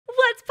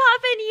What's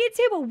poppin',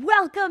 YouTube?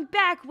 Welcome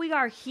back. We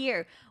are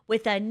here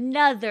with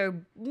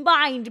another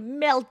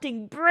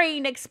mind-melting,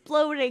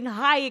 brain-exploding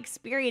high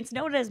experience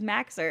known as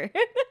Max0r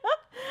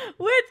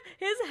with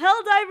his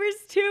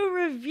Helldivers 2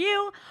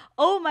 review.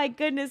 Oh my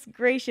goodness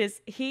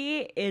gracious.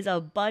 He is a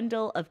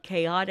bundle of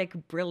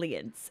chaotic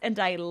brilliance, and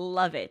I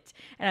love it.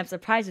 And I'm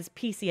surprised his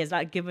PC has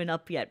not given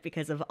up yet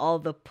because of all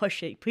the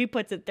pushing he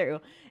puts it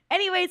through.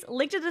 Anyways,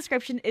 link to the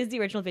description is the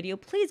original video.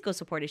 Please go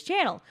support his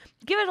channel.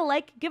 Give it a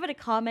like, give it a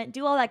comment,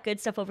 do all that good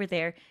stuff over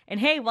there. And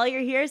hey, while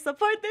you're here,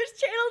 support this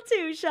channel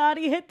too,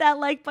 shoddy. Hit that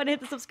like button, hit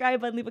the subscribe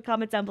button, leave a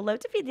comment down below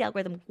to feed the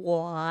algorithm.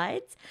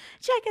 What?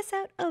 Check us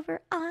out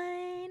over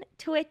on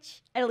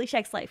Twitch at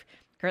Aliciaxlife.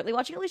 Currently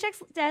watching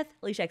Aliciaxdeath.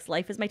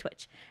 Aliciaxlife is my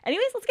Twitch.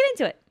 Anyways, let's get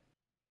into it.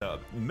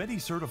 Many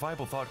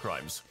certifiable thought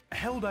crimes.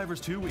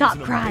 Helldivers 2 is Thought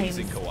an crimes.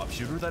 amazing co-op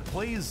shooter that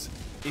plays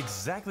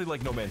exactly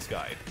like No Man's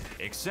Sky,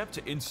 except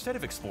instead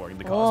of exploring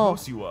the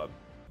cosmos, you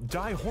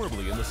die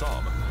horribly in the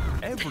Somme.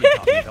 Every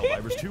copy of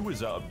Helldivers 2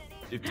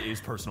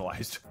 is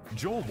personalized.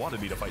 Joel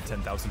wanted me to fight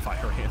 10,000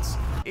 fire ants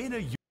in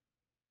a.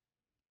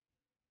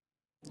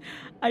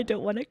 I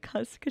don't want to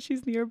cuss because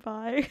she's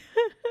nearby.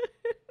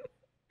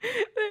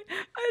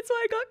 That's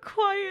why I got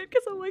quiet,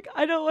 because I'm like,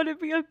 I don't want to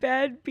be a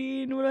bad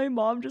bean when my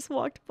mom just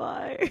walked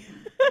by.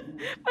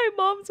 My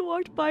mom's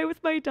walked by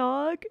with my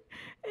dog,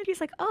 and he's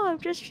like, oh, I'm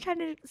just trying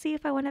to see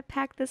if I want to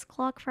pack this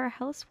clock for a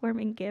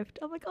housewarming gift.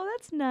 I'm like, oh,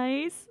 that's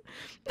nice.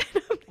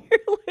 And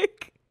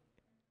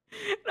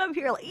I'm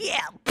here like,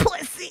 yeah,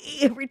 pussy,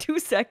 every 2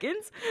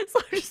 seconds. So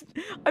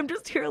I'm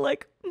just here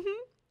like,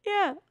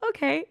 yeah,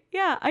 okay,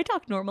 yeah, I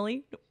talk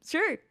normally.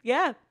 Sure,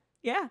 yeah.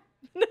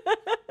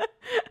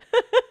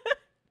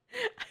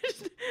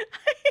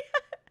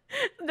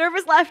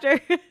 Nervous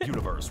laughter.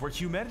 Universe where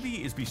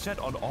humanity is beset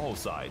on all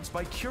sides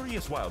by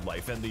curious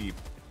wildlife and the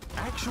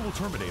actual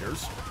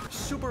Terminators,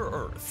 Super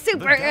Earth, the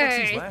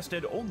galaxy's last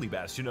and only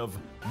bastion of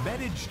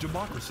managed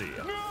democracy,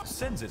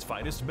 sends its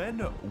finest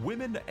men,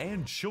 women,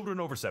 and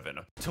children over 7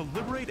 to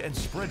liberate and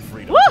spread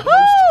freedom.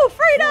 Woohoo!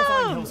 Freedom!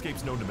 Horrifying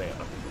hellscapes known to man,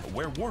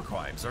 where war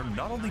crimes are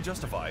not only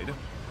justified,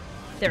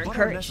 they're but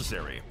encouraged.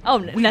 Necessary. Oh,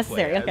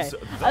 necessary. Okay.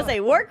 I was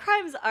like, war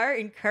crimes are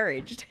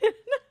encouraged.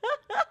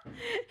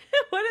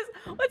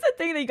 What's the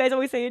thing that you guys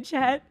always say in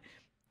chat?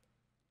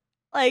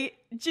 Like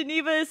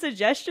Geneva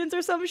suggestions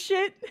or some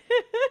shit?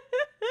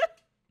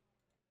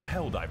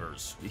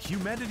 Helldivers,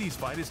 humanity's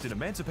finest in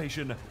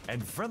emancipation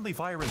and friendly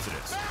fire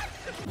incidents.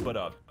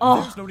 But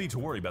there's no need to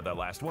worry about that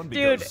last one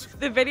because dude,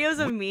 the videos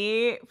of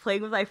me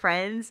playing with my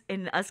friends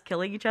and us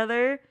killing each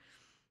other,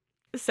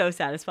 so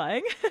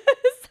satisfying.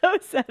 So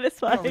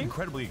satisfying. Are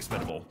incredibly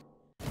expendable.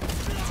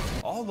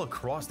 All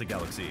across the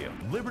galaxy,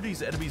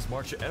 Liberty's enemies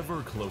march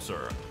ever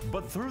closer.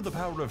 But through the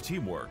power of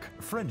teamwork,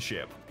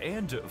 friendship,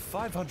 and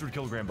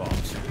 500-kilogram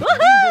bombs, we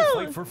will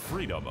fight for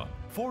freedom,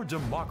 for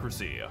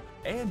democracy,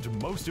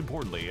 and most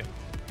importantly,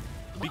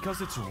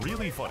 because it's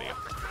really funny.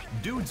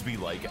 Dudes be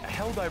like,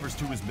 Helldivers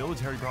 2 is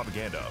military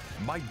propaganda.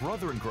 My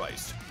brother in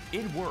Christ.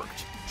 It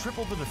worked.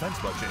 Triple the defense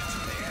budget.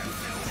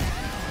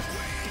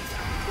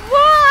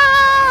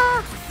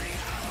 Whoa!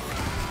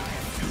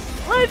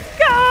 Let's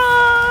go!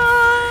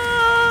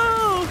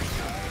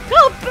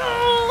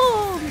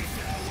 Kaboom!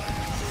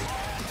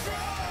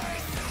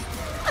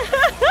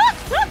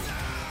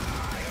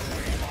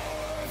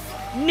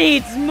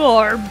 Needs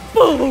more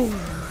boom!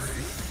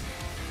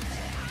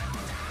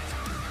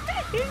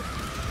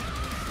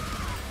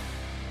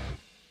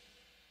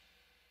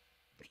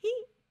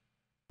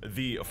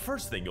 The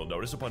first thing you'll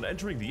notice upon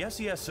entering the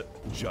SES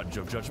Judge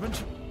of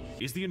Judgment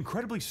is the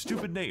incredibly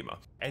stupid name.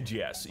 And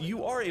yes,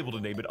 you are able to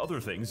name it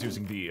other things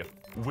using the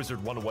Wizard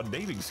 101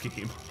 naming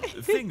scheme.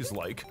 Things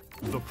like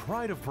the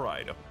Pride of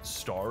Pride,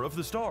 Star of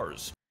the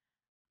Stars.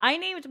 I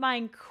named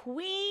mine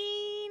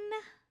Queen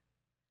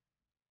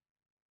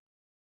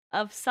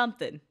of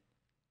something.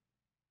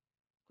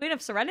 Queen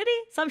of Serenity?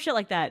 Some shit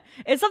like that.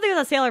 It's something with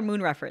a Sailor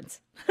Moon reference.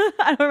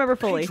 I don't remember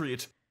fully.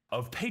 Patriot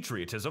of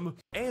patriotism,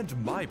 and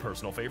my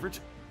personal favorite,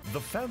 the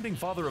founding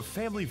father of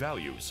family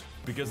values,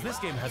 because this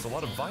game has a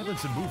lot of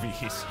violence in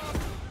movies.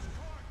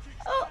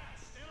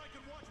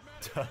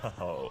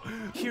 Oh,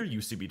 here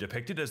you see me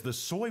depicted as the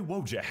Soy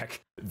Wojak.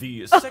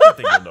 The second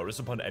thing you'll notice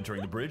upon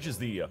entering the bridge is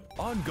the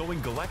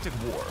ongoing galactic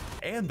war,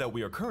 and that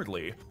we are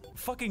currently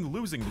fucking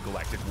losing the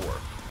galactic war.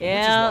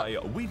 Yeah. Which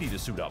is why we need to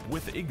suit up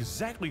with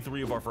exactly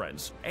 3 of our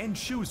friends, and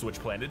choose which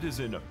planet is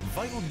in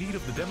vital need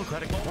of the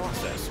democratic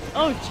process.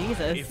 Oh,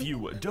 Jesus. If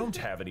you don't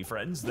have any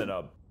friends, then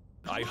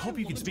I hope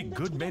you can speak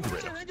good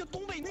Mandarin.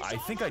 I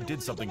think I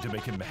did something to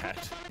make him mad.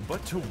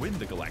 But to win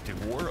the galactic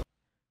war...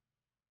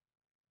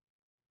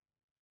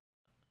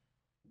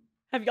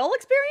 Have y'all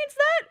experienced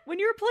that when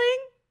you were playing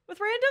with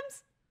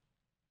randoms?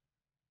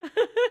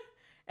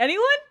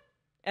 Anyone?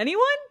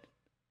 Anyone?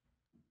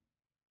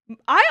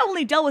 I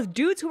only dealt with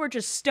dudes who were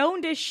just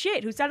stoned as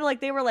shit, who sounded like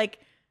they were like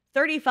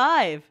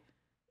 35.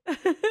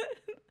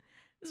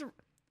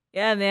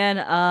 Yeah, man.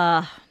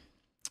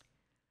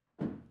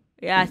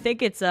 Yeah, I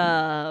think it's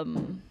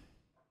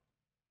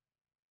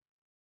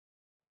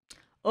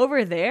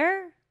over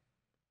there.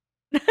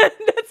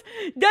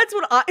 That's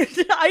what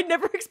I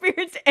never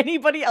experienced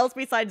anybody else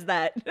besides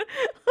that.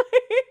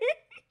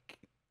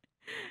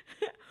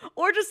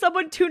 Or just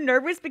someone too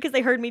nervous because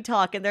they heard me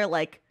talk and they're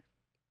like,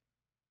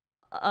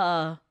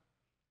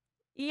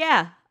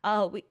 yeah,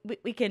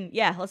 we can,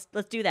 yeah,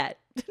 let's do that.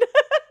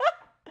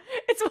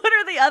 It's one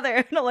or the other.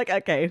 And I'm like,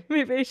 okay,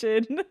 maybe I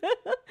should.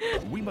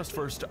 We must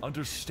first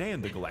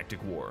understand the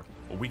Galactic War.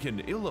 We can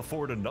ill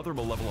afford another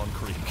Malevolon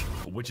Creek,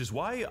 which is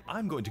why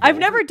I'm going to go I've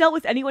never dealt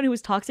with anyone who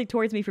was toxic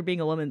towards me for being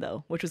a woman,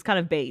 though, which was kind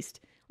of based.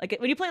 Like,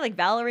 when you play, like,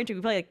 Valorant, or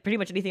you play, like, pretty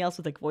much anything else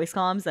with, like, voice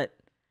comms that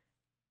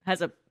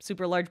has a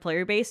super large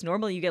player base,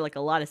 normally you get, like,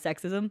 a lot of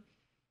sexism.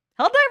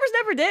 Helldivers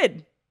never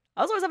did.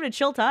 I was always having a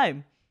chill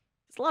time.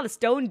 It's a lot of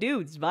stone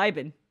dudes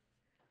vibing.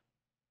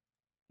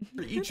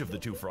 Each of the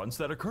two fronts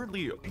that are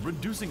currently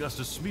reducing us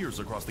to smears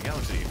across the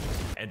galaxy.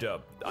 And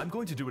I'm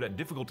going to do it at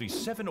difficulty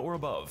 7 or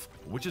above,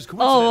 which is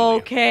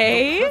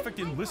coincidentally the perfect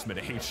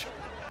enlistment age.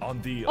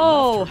 On the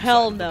hell side no.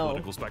 of the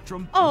political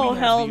spectrum, Oh, we have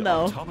hell the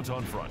no.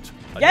 automaton front.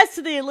 Yes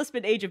to the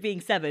enlistment age of being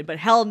 7, but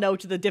hell no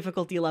to the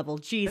difficulty level.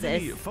 Jesus.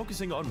 Enemy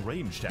focusing on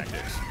range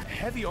tactics,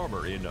 heavy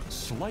armor in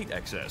slight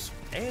excess,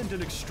 and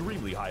an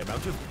extremely high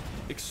amount of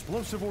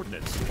explosive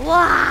ordnance.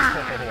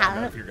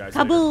 Wow.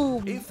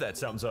 Kaboom! If that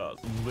sounds a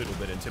little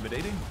bit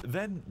intimidating,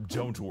 then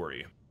don't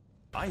worry.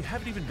 I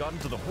haven't even gotten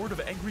to the horde of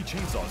angry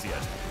chainsaws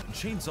yet.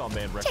 Chainsaw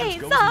Man reference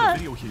goes in the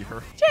video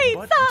here.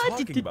 But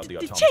talking about the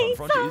automaton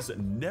front is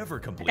never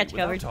complete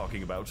without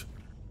talking about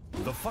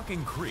the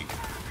fucking Creek,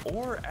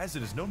 or as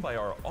it is known by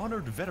our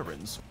honored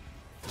veterans,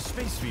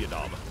 Space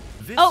Vietnam.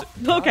 This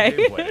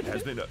goddamn planet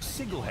has been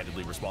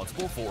single-handedly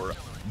responsible for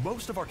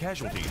most of our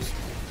casualties.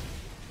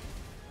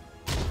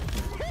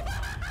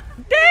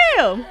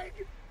 Damn!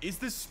 Is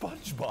this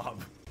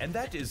SpongeBob? And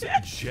that is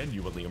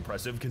genuinely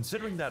impressive,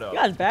 considering that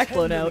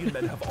 10 million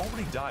men have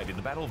already died in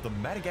the Battle of the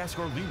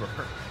Madagascar Lemur.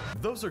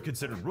 Those are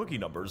considered rookie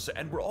numbers,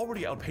 and we're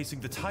already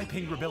outpacing the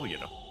Taiping Rebellion.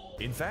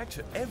 In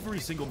fact, every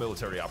single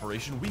military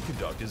operation we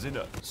conduct is in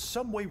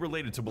some way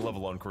related to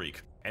Malevolon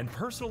Creek. And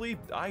personally,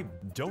 I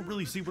don't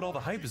really see what all the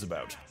hype is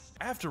about.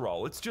 After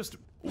all, it's just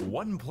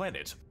one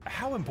planet.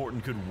 How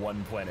important could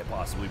one planet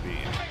possibly be?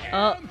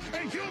 A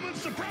human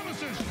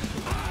supremacist.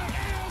 I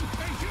am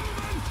a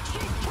human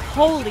supremacist.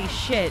 Holy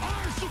shit.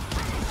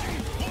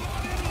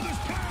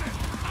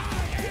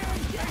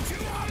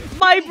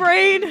 My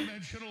brain.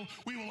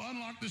 We will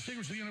unlock the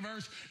secrets of the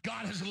universe.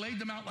 God has laid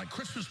them out like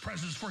Christmas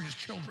presents for his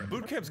children.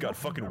 Boot camp's got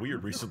fucking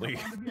weird recently.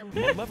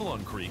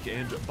 Malevolon Creek,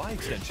 and by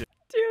extension...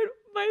 Dude,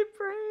 my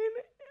brain.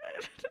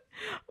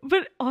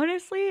 But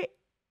honestly,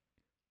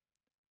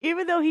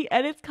 even though he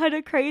edits kind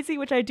of crazy,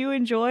 which I do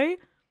enjoy,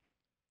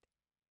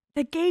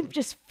 the game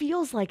just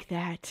feels like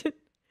that.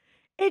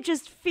 It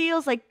just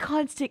feels like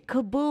constant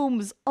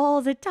kabooms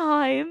all the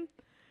time.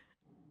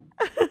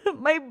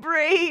 My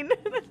brain.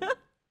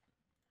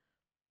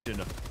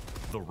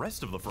 The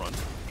rest of the front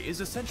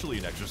is essentially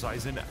an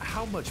exercise in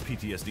how much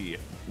PTSD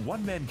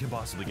one man can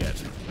possibly get.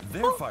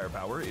 Their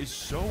firepower is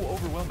so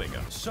overwhelming,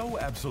 so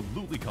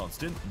absolutely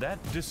constant,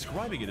 that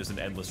describing it as an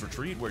endless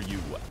retreat where you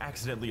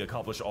accidentally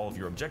accomplish all of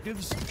your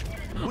objectives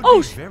would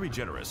be very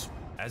generous,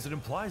 as it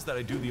implies that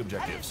I do the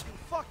objectives.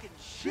 Fucking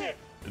shit!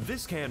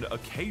 This can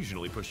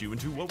occasionally push you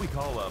into what we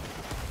call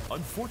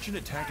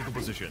unfortunate tactical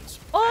positions,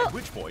 at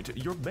which point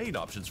your main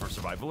options for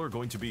survival are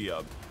going to be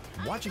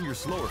watching your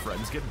slower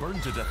friends get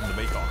burned to death in the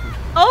Mekong.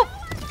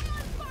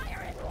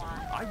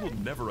 I will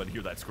never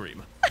unhear that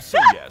scream. So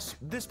yes,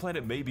 this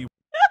planet may be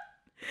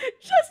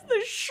just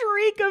the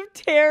shriek of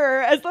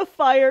terror as the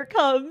fire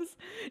comes.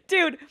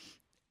 Dude,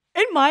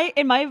 in my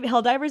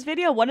Helldivers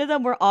video, one of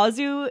them where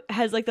Azu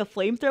has like the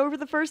flamethrower for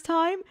the first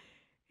time,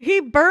 he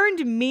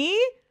burned me,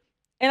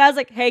 and I was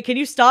like, hey, can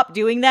you stop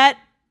doing that?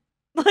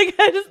 Like,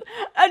 I just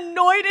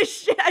annoyed as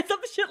shit. I saw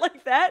shit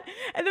like that.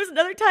 And there's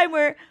another time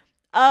where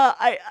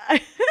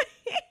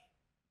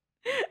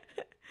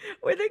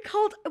where they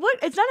called, what?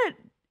 It's not an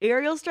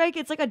aerial strike.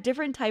 It's like a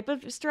different type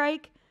of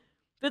strike.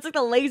 It's like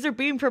a laser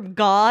beam from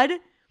God.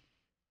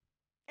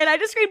 And I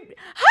just screamed,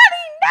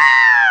 honey,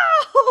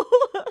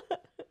 no!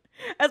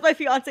 As my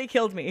fiance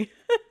killed me.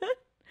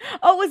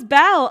 Oh, it was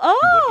Bao.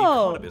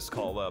 Oh! What economists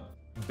call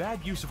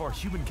bad use of our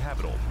human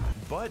capital.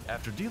 But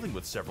after dealing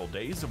with several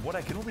days of what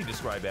I can only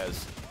describe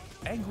as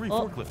angry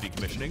forklift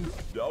decommissioning,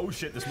 oh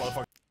shit, this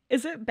motherfucker.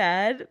 Is it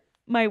bad?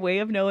 My way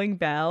of knowing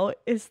Bao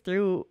is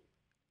through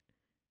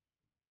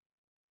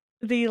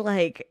the,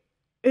 like,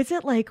 is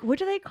it like, what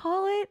do they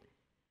call it?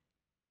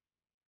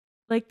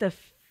 Like the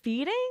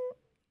feeding?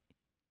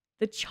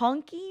 The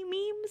chunky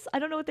memes? I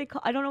don't know what they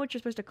call, I don't know what you're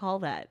supposed to call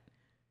that.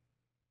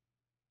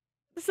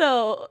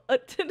 So,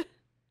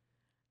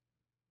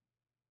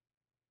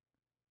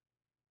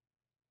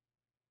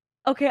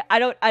 okay, I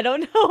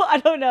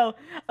don't know.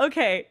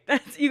 Okay,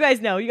 that's, you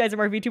guys know. You guys are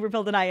more VTuber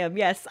pilled than I am.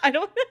 Yes, I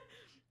don't.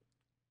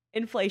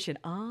 Inflation.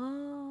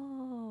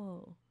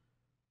 Oh.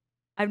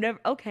 I've never,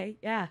 okay,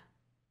 yeah.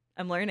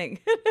 I'm learning.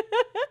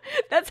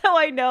 That's how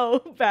I know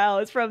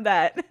Bao is from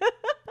that.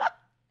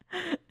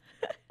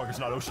 It's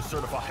not OSHA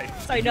certified.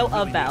 So I know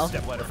of Bao.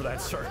 Step ladder for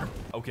that, sir.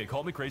 Okay,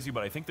 call me crazy,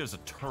 but I think there's a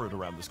turret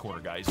around this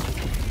corner, guys.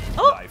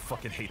 Oh! I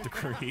fucking hate the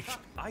creek.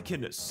 I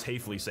can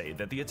safely say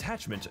that the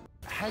attachment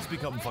has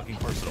become fucking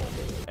personal.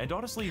 And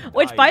honestly,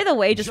 Which, by the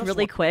way, just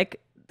really quick,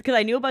 because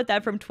I knew about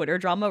that from Twitter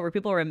drama where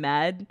people were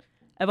mad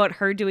about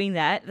her doing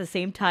that at the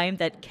same time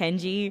that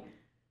Kenji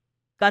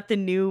got the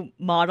new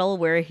model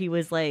where he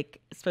was,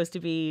 like, supposed to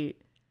be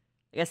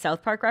like a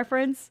South Park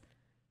reference.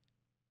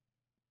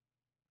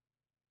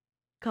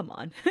 Come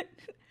on.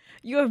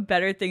 You have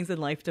better things in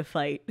life to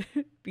fight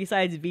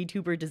besides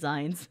VTuber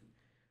designs.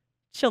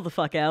 Chill the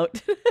fuck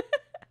out.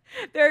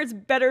 There's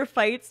better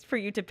fights for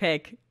you to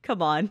pick.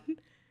 Come on.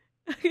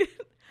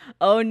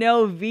 Oh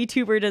no,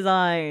 VTuber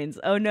designs.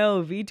 Oh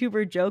no,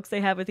 VTuber jokes they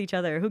have with each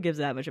other. Who gives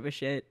that much of a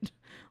shit?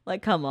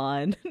 Like, come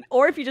on.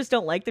 Or if you just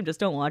don't like them, just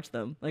don't watch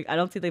them. Like, I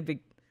don't see the big...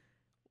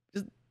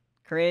 Just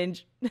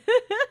cringe.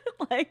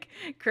 Like,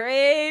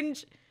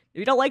 cringe. If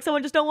you don't like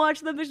someone, just don't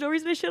watch them. There's no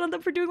reason to shit on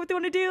them for doing what they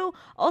want to do.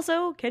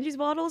 Also, Kenji's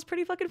model is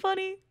pretty fucking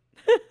funny.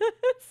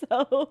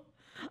 So,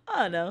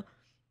 I don't know.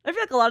 I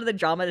feel like a lot of the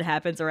drama that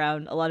happens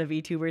around a lot of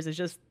VTubers is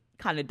just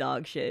kind of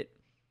dog shit.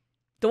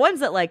 The ones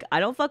that, like, I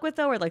don't fuck with,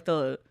 though, are, like,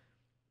 the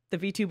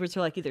VTubers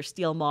who, like, either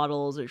steal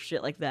models or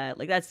shit like that.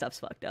 Like, that stuff's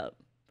fucked up.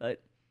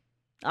 But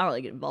I don't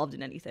really get involved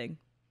in anything.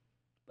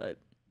 But,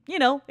 you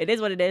know, it is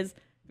what it is.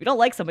 If you don't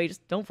like somebody,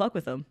 just don't fuck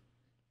with them.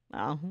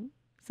 Wow.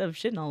 Instead of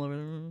shitting all over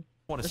them.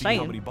 Want to see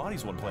how many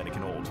bodies one planet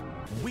can hold.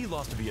 We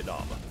lost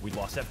Vietnam, we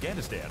lost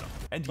Afghanistan,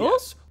 and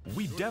yes,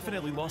 we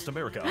definitely lost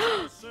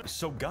America.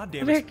 So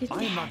goddamn it,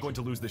 I am not going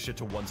to lose this shit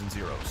to ones and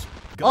zeros.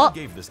 God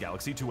gave this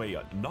galaxy to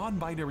a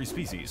non-binary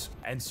species,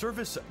 and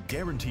service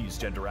guarantees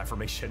gender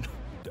affirmation.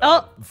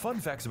 Fun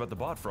facts about the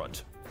bot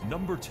front.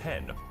 Number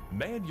 10,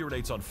 man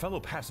urinates on fellow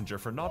passenger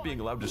for not being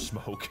allowed to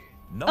smoke.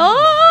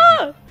 Number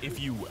 9,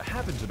 if you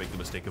happen to make the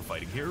mistake of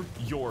fighting here,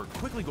 you're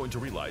quickly going to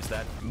realize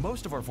that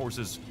most of our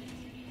forces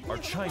are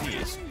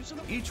Chinese,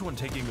 each one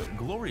taking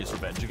glorious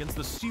revenge against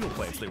the steel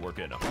plants they work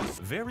in.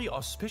 Very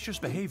auspicious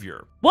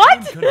behavior. What?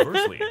 And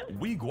conversely,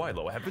 we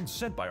Guilo have been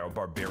sent by our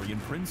barbarian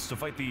prince to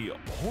fight the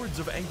hordes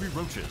of angry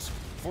roaches,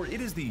 for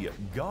it is the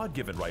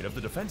God-given right of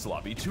the defense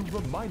lobby to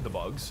remind the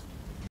bugs.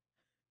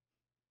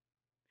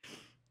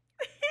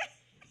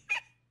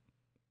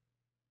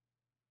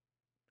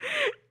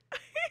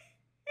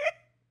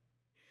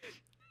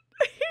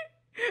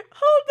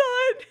 Hold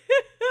on.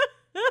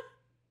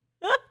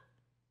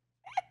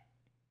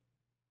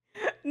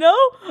 No,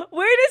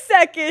 wait a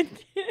second.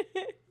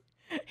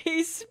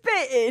 He's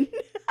spitting.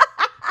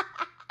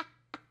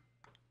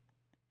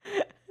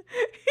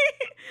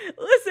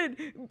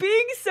 Listen,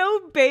 being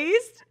so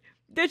based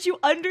that you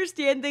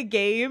understand the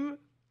game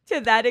to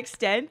that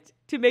extent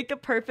to make a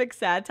perfect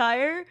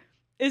satire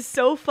is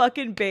so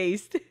fucking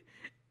based.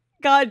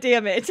 God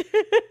damn it.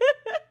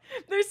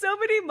 There's so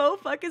many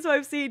motherfuckers who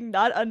I've seen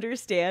not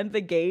understand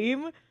the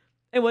game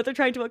and what they're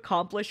trying to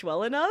accomplish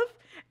well enough.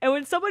 And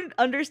when someone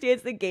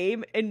understands the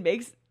game and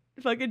makes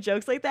fucking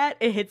jokes like that,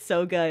 it hits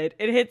so good.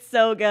 It hits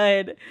so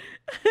good.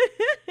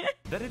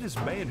 That it is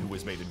man who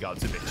was made in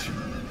God's image.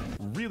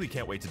 Really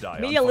can't wait to die.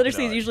 Media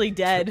literacy is usually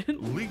dead.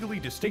 Legally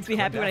distinct. Makes me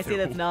happy when I say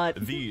that's not.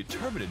 The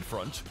Terminid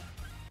front.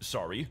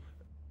 Sorry.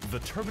 The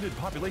Terminid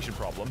population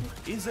problem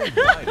is a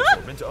wide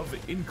assortment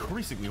of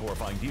increasingly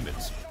horrifying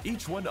demons,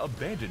 each one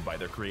abandoned by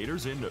their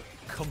creators in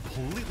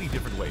completely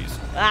different ways.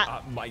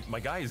 My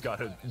guy's got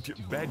a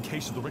bad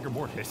case of the rigor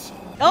mortis.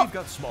 We've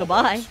got small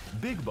bugs,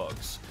 big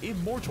bugs,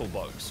 immortal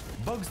bugs,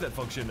 bugs that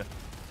function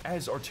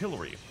as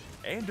artillery,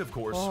 and of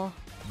course,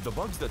 the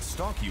bugs that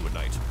stalk you at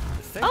night.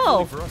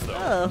 Thankfully for us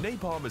though,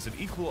 Napalm is an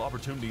equal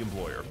opportunity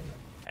employer,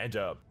 and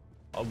a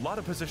lot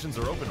of positions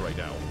are open right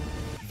now.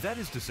 That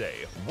is to say,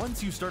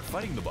 once you start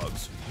fighting the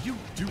bugs, you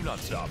do not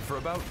stop for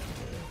about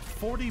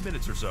 40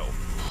 minutes or so.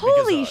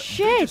 Holy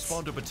shit! They just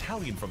spawned a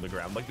battalion from the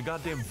ground like the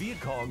goddamn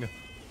Viet Cong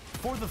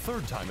for the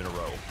 3rd time in a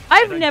row.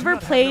 I've never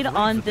played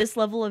on this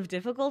level of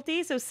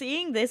difficulty, so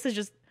seeing this is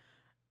just...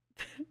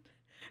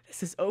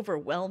 this is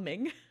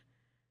overwhelming.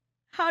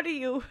 How do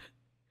you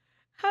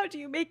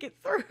make it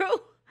through?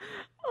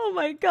 Oh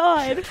my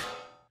god. Shit.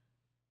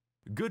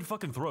 Good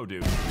fucking throw,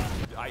 dude.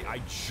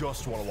 I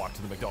just want to walk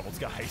to the McDonald's,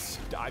 guys.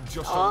 I'm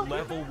just a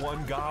level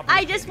 1 goblin.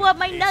 I just want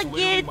my nuggets.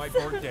 It's my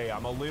birthday.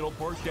 I'm a little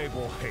birthday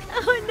boy.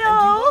 Oh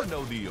no.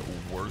 And do you want to know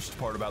the worst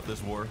part about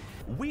this war?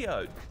 We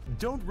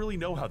don't really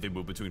know how they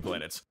move between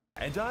planets.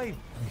 And I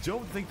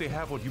don't think they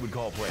have what you would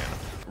call a plan.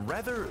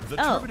 Rather, the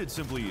Terminid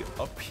simply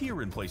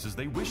appear in places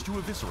they wish to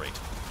eviscerate.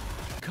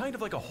 Kind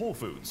of like a Whole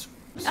Foods.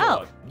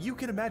 So you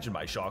can imagine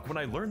my shock when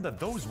I learned that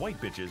those white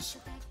bitches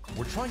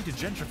were trying to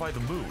gentrify the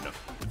moon.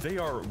 They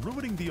are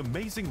ruining the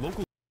amazing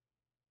local...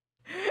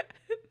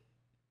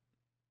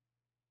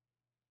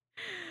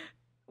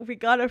 We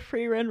got a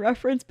free run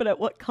reference, but at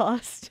what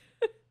cost?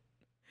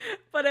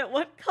 But at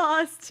what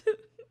cost?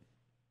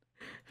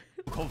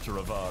 culture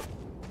of,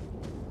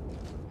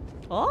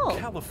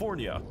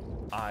 California.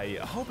 I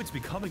hope it's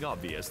becoming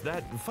obvious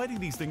that fighting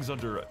these things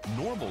under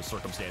normal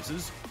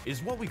circumstances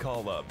is what we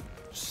call,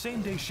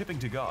 same-day shipping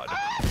to God.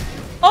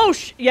 Oh,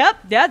 yep.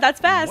 Yeah, that's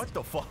fast. What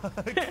the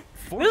fuck?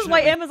 This is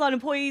why Amazon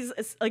employees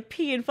like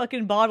pee in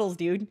fucking bottles,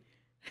 dude.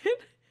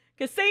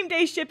 Because same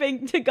day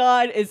shipping to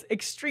God is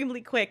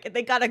extremely quick, and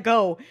they gotta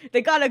go.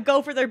 They gotta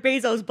go for their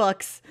Bezos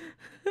bucks.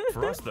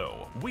 For us,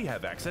 though, we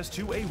have access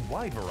to a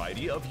wide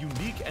variety of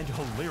unique and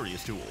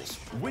hilarious tools,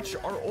 which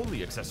are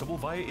only accessible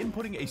via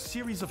inputting a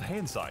series of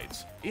hand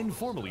signs,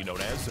 informally known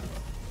as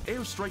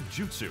airstrike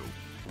jutsu,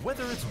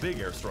 whether it's big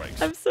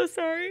airstrikes. I'm so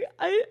sorry.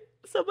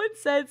 Someone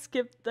said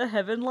skip the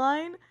heaven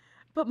line,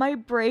 but my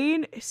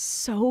brain is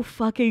so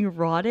fucking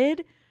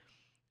rotted.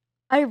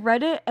 I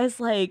read it as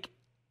like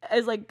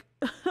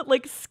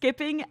like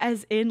skipping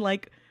as in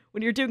like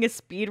when you're doing a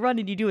speed run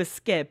and you do a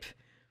skip.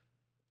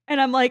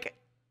 And I'm like,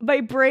 my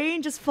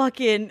brain just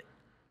fucking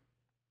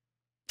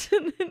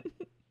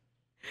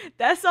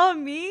that's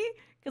on me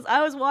because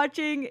I was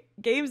watching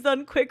Games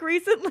Done Quick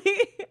recently.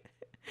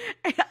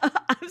 And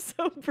I'm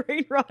so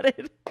brain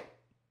rotted.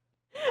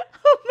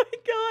 Oh my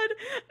god.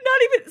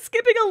 Not even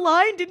skipping a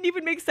line didn't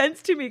even make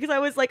sense to me because I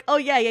was like, oh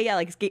yeah,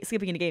 like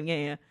skipping in a game,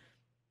 yeah.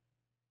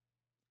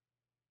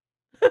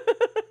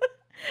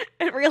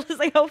 And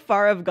realizing how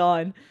far I've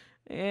gone.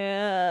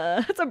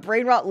 Yeah, that's a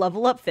brain rot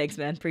level up. Thanks,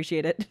 man.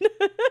 Appreciate it.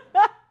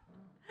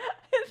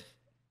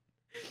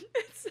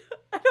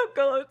 I don't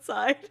go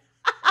outside.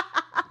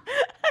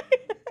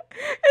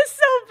 It's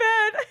so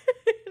bad.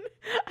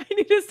 I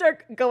need to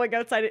start going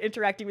outside and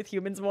interacting with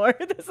humans more.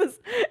 This is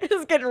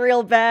getting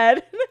real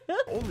bad.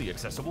 Only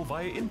accessible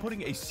via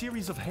inputting a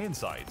series of hand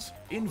signs,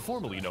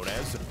 informally known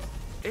as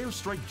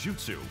airstrike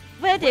jutsu.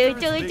 Bigger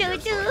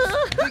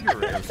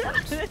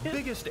airstrikes,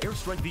 biggest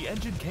airstrike the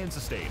engine can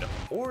sustain,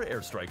 or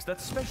airstrikes that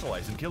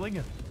specialize in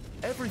killing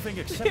everything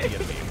except the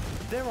enemy.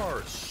 There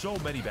are so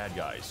many bad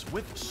guys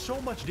with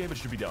so much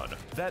damage to be done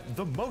that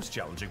the most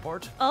challenging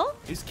part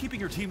is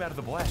keeping your team out of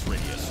the blast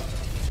radius.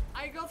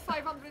 I got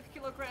 500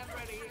 kilogram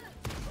ready.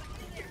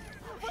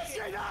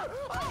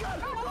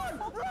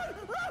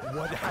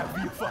 What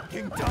have you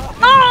fucking done?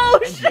 Oh,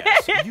 and shit!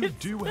 Yes, you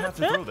do have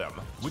to throw them,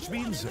 which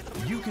means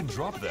you can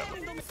drop them,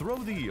 throw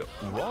the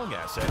wrong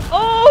asset,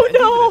 and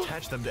even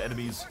attach them to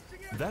enemies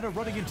that are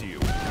running into you.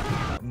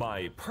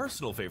 My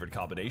personal favorite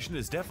combination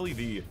is definitely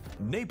the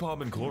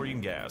napalm and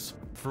chlorine gas,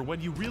 for when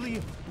you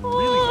really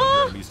want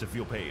your enemies to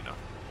feel pain.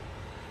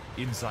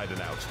 Inside and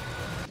out.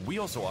 We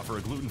also offer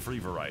a gluten-free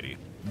variety.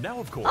 Now,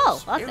 of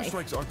course,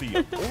 airstrikes aren't the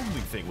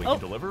only thing we can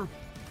deliver.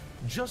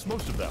 Just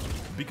most of them,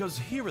 because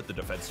here at the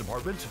Defense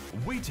Department,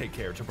 we take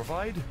care to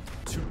provide,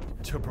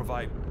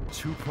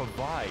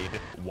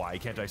 why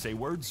can't I say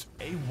words?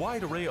 A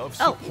wide array of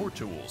support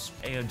tools.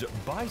 And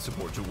by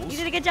support tools, you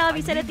did a good job,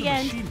 you said at the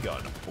end. Machine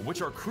gun,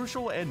 which are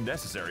crucial and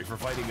necessary for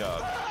fighting,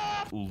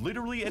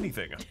 literally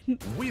anything.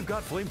 We've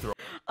got flamethrower.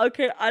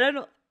 Okay, I don't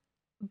know.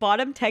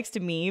 Bottom text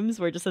memes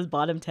where it just says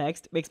bottom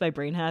text makes my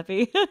brain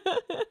happy.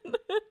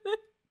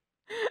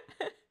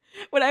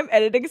 When I'm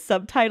editing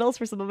subtitles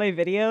for some of my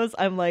videos,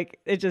 I'm like,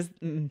 it just,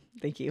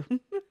 thank you.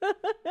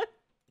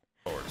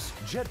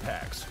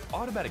 Jetpacks,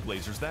 automatic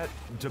lasers that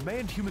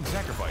demand human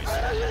sacrifice.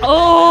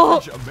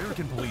 Oh!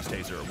 American police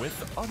taser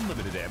with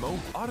unlimited ammo,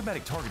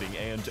 automatic targeting,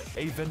 and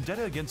a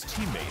vendetta against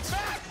teammates.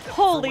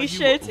 Holy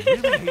shit!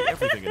 You really hate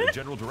everything in a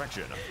general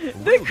direction.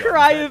 The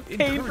cry of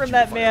pain from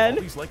that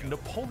man. He's like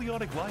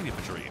Napoleonic line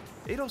infantry.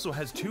 It also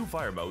has two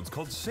fire modes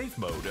called safe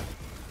mode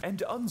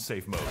and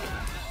unsafe mode.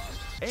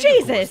 And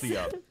Jesus! Of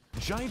course, the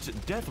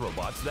giant death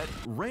robots that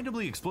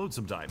randomly explode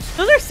sometimes.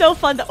 Those are so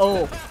fun to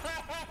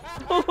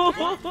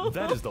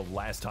That is the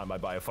last time I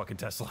buy a fucking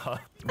Tesla.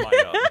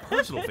 My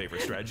personal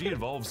favorite strategy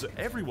involves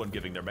everyone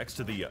giving their mechs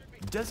to the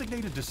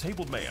designated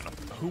disabled man,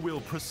 who will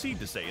proceed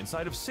to stay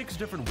inside of 6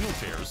 different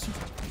wheelchairs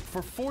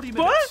for 40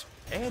 minutes. What?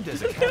 And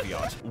as a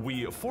caveat,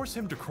 we force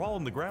him to crawl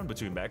on the ground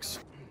between mechs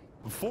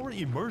for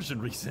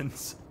immersion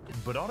reasons.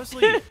 But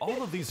honestly,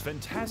 all of these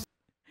fantastic...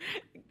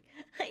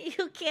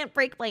 You can't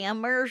break my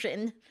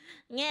immersion.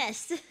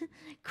 Yes.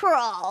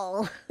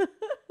 Crawl.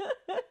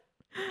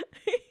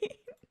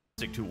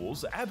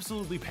 tools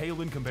absolutely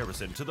pale in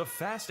comparison to the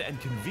fast and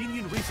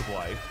convenient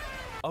resupply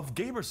of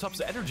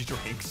GamerSup's energy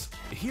drinks.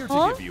 Here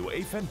to give you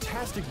a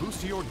fantastic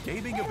boost to your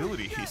gaming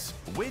abilities,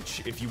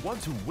 which, if you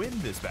want to win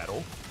this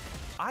battle,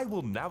 I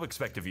will now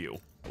expect of you.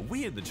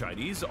 We and the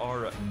Chinese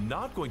are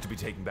not going to be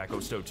taking back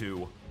Osto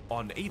 2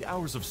 on 8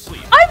 hours of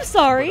sleep. I'm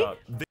sorry.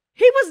 But,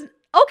 he was...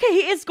 Okay,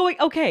 he is going...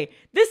 Okay,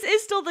 this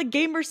is still the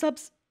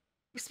GamerSup's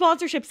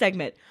sponsorship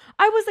segment.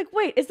 I was like,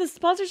 wait, is the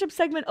sponsorship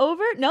segment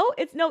over? No,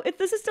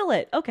 this is still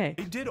it. Okay.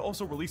 They did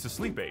also release a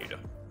sleep aid.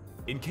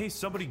 In case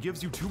somebody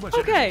gives you too much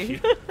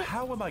energy.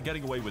 How am I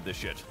getting away with this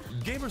shit?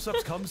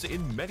 GamerSup's comes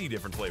in many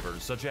different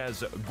flavors, such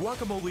as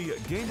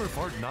Guacamole Gamer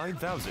Fart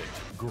 9000,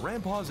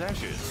 Grandpa's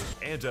Ashes,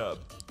 and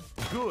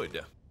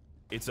Good.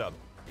 It's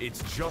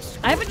just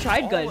I haven't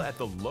tried Good. All at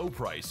the low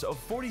price of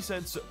 40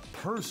 cents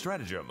per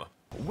stratagem,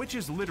 which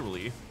is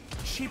literally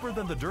cheaper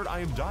than the dirt I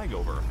am dying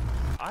over.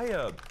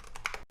 I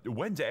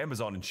went to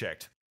Amazon and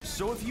checked.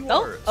 So if you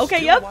are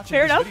still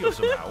watching this video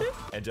somehow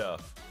and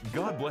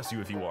God bless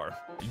you if you are.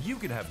 You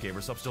can have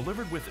Gamersubs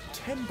delivered with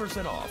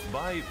 10% off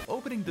by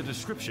opening the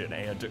description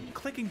and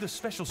clicking the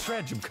special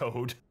stratagem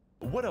code.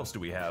 What else do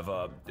we have?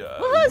 We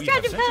have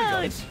stratagem sentry code!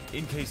 guns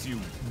in case you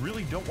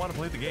really don't want to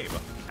play the game,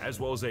 as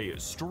well as a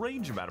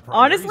strange amount of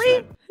primaries Honestly,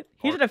 that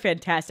he are did a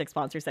fantastic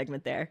sponsor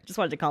segment there. Just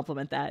wanted to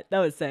compliment that. That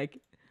was sick.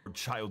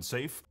 child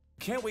safe.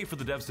 Can't wait for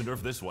the devs to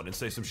nerf this one and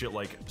say some shit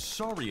like,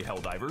 sorry,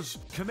 Helldivers,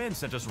 Command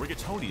sent us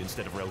rigatoni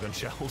instead of railgun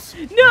shells.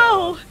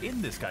 No! Now,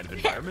 in this kind of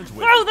environment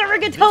with Throw the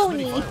this rigatoni!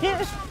 many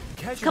fireworks,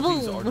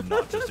 casualties are Kaboom!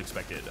 not just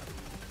expected.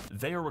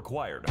 They are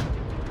required.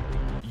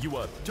 You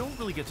don't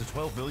really get to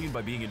 12 million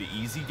by being an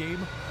easy game,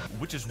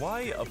 which is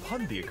why,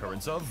 upon the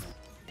occurrence of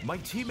my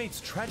teammate's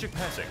tragic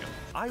passing,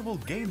 I will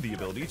gain the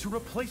ability to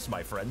replace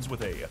my friends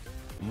with a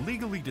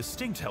legally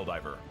distinct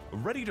Helldiver,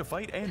 ready to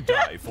fight and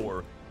die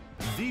for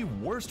the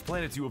worst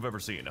planets you have ever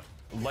seen.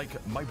 Like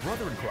my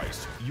brother in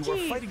Christ, you are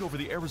fighting over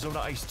the Arizona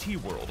iced tea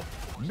world.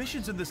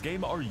 Missions in this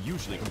game are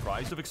usually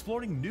comprised of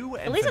exploring new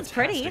and least it's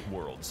pretty. fantastic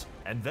worlds,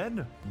 and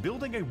then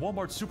building a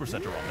Walmart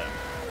supercenter on them.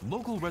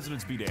 Local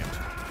residents be damned.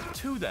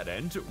 To that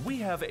end, we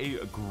have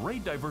a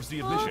great diversity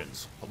of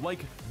missions,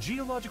 like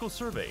geological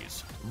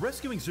surveys,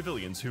 rescuing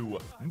civilians who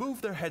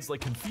move their heads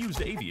like confused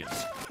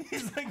avians.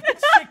 He's like a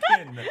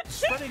chicken!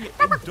 Spreading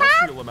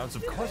industrial amounts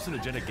of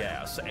carcinogenic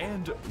gas,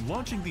 and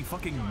launching the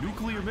fucking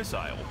nuclear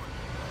missile.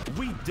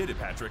 We did it,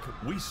 Patrick.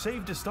 We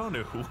saved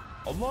Istanu,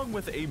 along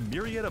with a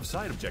myriad of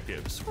side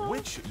objectives,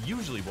 which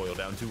usually boil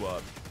down to,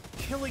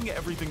 killing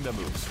everything that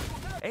moves.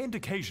 And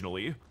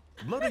occasionally,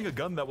 loading a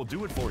gun that will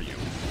do it for you.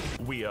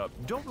 We,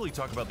 don't really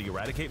talk about the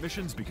Eradicate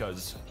missions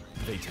because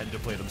they tend to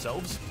play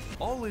themselves,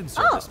 all in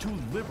service to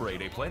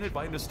liberate a planet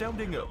by an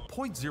astounding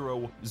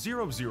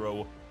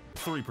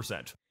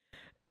 0.0003%.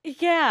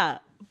 Yeah,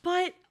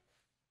 but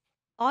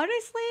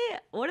honestly,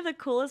 one of the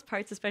coolest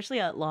parts, especially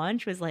at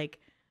launch, was like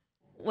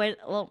when,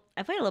 well,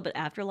 I played a little bit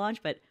after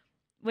launch, but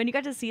when you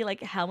got to see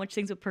like how much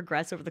things would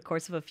progress over the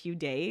course of a few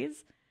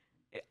days,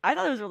 I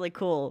thought it was really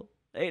cool.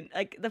 And,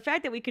 like the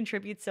fact that we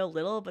contribute so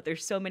little, but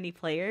there's so many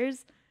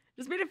players,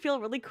 just made it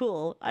feel really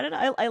cool. I don't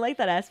know. I like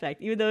that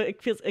aspect, even though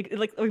it feels like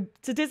we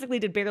statistically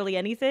did barely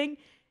anything.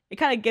 It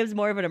kind of gives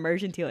more of an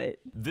immersion to it.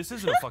 This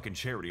isn't a fucking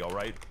charity, all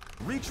right?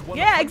 Reach 100%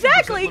 Yeah,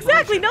 exactly.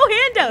 liberation No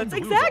handouts. and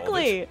lose all of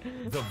Exactly.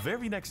 it. The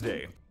very next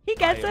day, He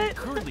gets I am it.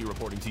 currently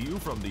reporting to you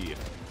from the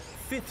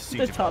 5th Siege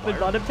The of top and Hellfire.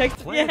 bottom text.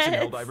 Planets in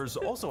Yes.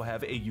 Helldivers also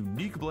have a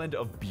unique blend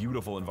of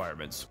beautiful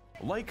environments,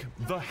 like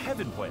the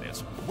Heaven Planet,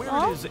 where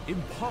it is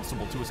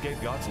impossible to escape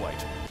God's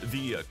light.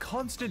 The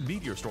Constant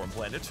Meteor Storm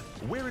Planet,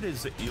 where it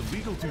is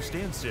illegal to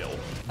stand still.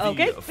 The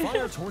Okay.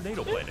 Fire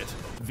Tornado Planet.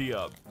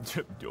 The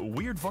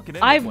weird fucking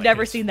enemy I've planet.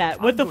 never seen that.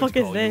 What I'm the going fuck to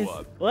is call you,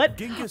 this? What?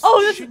 Genghis Oh,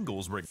 this-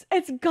 Shingles Ring.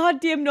 It's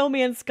goddamn No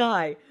Man's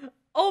Sky.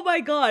 Oh my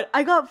god,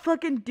 I got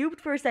fucking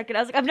duped for a second. I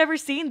was like, I've never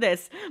seen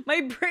this.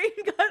 My brain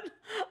got,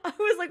 I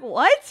was like,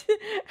 what?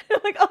 I'm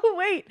like, oh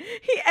wait,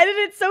 he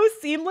edited so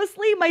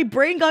seamlessly, my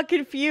brain got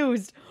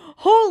confused.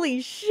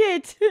 Holy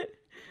shit.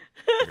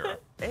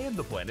 And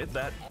the planet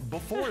that,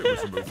 before it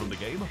was removed from the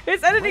game,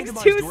 His editing's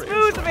randomized too your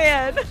smooth, airstrikes,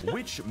 man.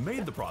 which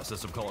made the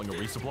process of calling a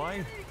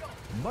resupply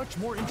much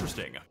more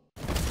interesting.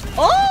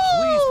 Oh!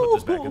 Please put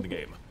this back in the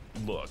game.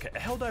 Look,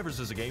 Helldivers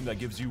is a game that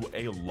gives you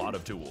a lot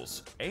of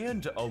tools,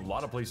 and a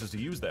lot of places to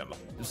use them.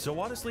 So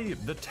honestly,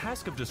 the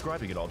task of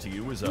describing it all to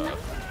you is,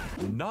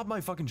 not my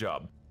fucking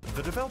job.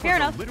 The developers Fair are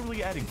enough.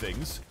 literally adding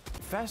things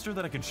faster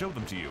than I can show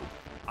them to you.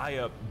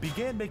 I,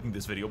 began making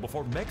this video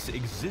before Mex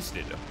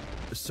existed.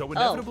 So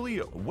inevitably,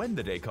 when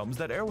the day comes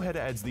that Arrowhead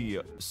adds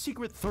the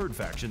secret third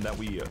faction that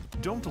we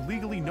don't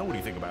legally know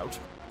anything about,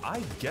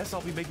 I guess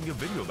I'll be making a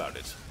video about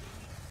it.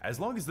 As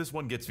long as this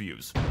one gets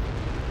views.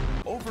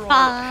 Overall,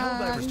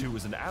 Helldivers 2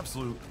 is an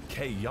absolute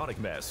chaotic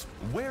mess,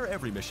 where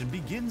every mission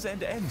begins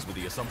and ends with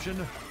the assumption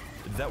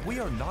that we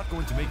are not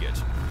going to make it,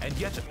 and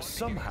yet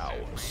somehow,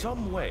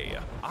 some way,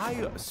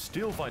 I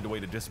still find a way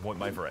to disappoint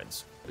my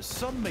friends.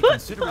 Some may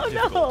consider it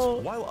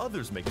difficult, while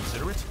others may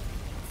consider it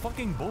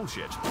fucking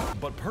bullshit.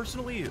 But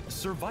personally,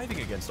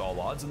 surviving against all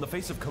odds in the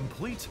face of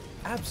complete,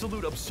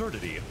 absolute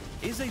absurdity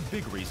is a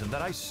big reason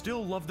that I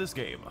still love this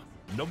game,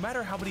 no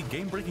matter how many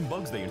game-breaking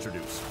bugs they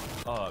introduce.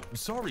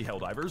 Sorry,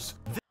 Helldivers.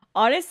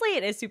 Honestly,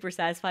 it is super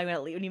satisfying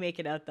when you make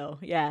it out, though.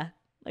 Yeah.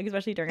 Like,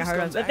 especially during a hard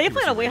run. Gun's But they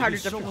play on a way accuracy harder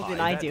is so difficulty than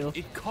high I that do.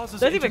 it causes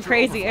That's even integer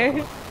crazier.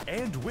 overflow.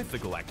 And with the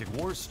Galactic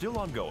War still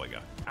ongoing,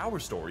 our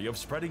story of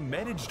spreading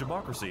managed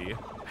democracy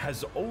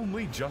has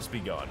only just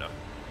begun.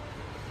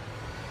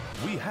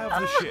 We have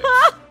the ships,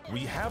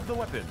 we have the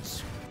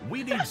weapons,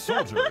 we need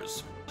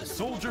soldiers.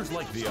 Soldiers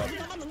like the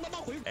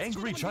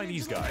angry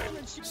Chinese guy.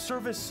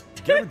 Service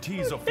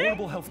guarantees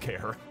affordable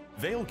healthcare.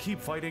 They'll keep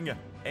fighting,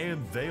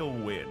 and they'll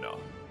win.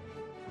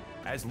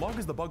 As long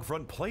as the bug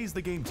front plays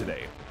the game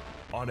today.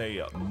 On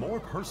a more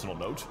personal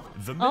note,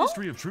 the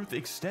Ministry of Truth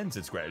extends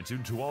its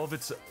gratitude to all of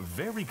its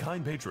very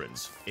kind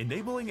patrons,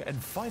 enabling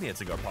and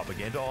financing our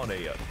propaganda on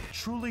a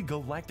truly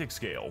galactic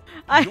scale.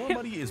 Your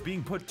money is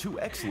being put to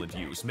excellent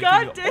use, making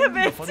God damn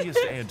only the it. funniest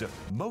and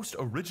most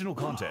original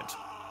content.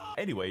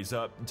 Anyways,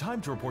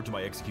 time to report to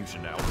my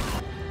execution now.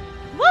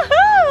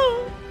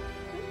 Woohoo!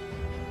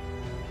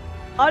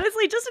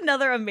 Honestly, just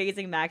another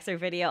amazing Max0r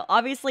video.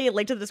 Obviously, a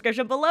link to the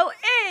description below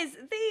is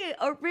the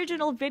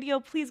original video.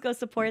 Please go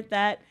support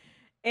that.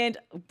 And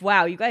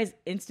wow, you guys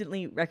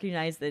instantly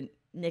recognize the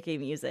Nicky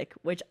music,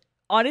 which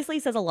honestly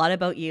says a lot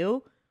about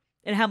you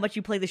and how much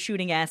you play the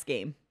shooting ass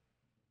game.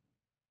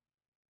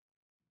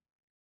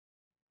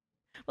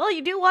 Well,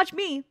 you do watch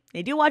me.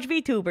 You do watch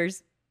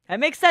VTubers. That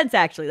makes sense,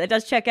 actually. That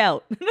does check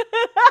out.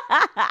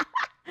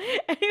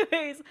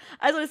 Anyways,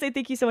 I just want to say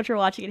thank you so much for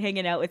watching and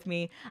hanging out with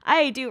me.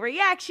 I do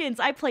reactions.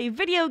 I play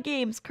video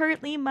games.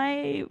 Currently,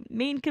 my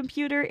main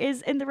computer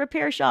is in the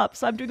repair shop,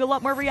 so I'm doing a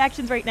lot more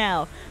reactions right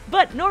now.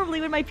 But normally,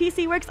 when my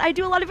PC works, I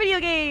do a lot of video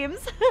games.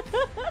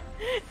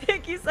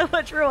 Thank you so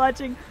much for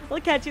watching.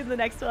 We'll catch you in the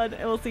next one,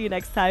 and we'll see you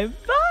next time.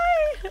 Bye!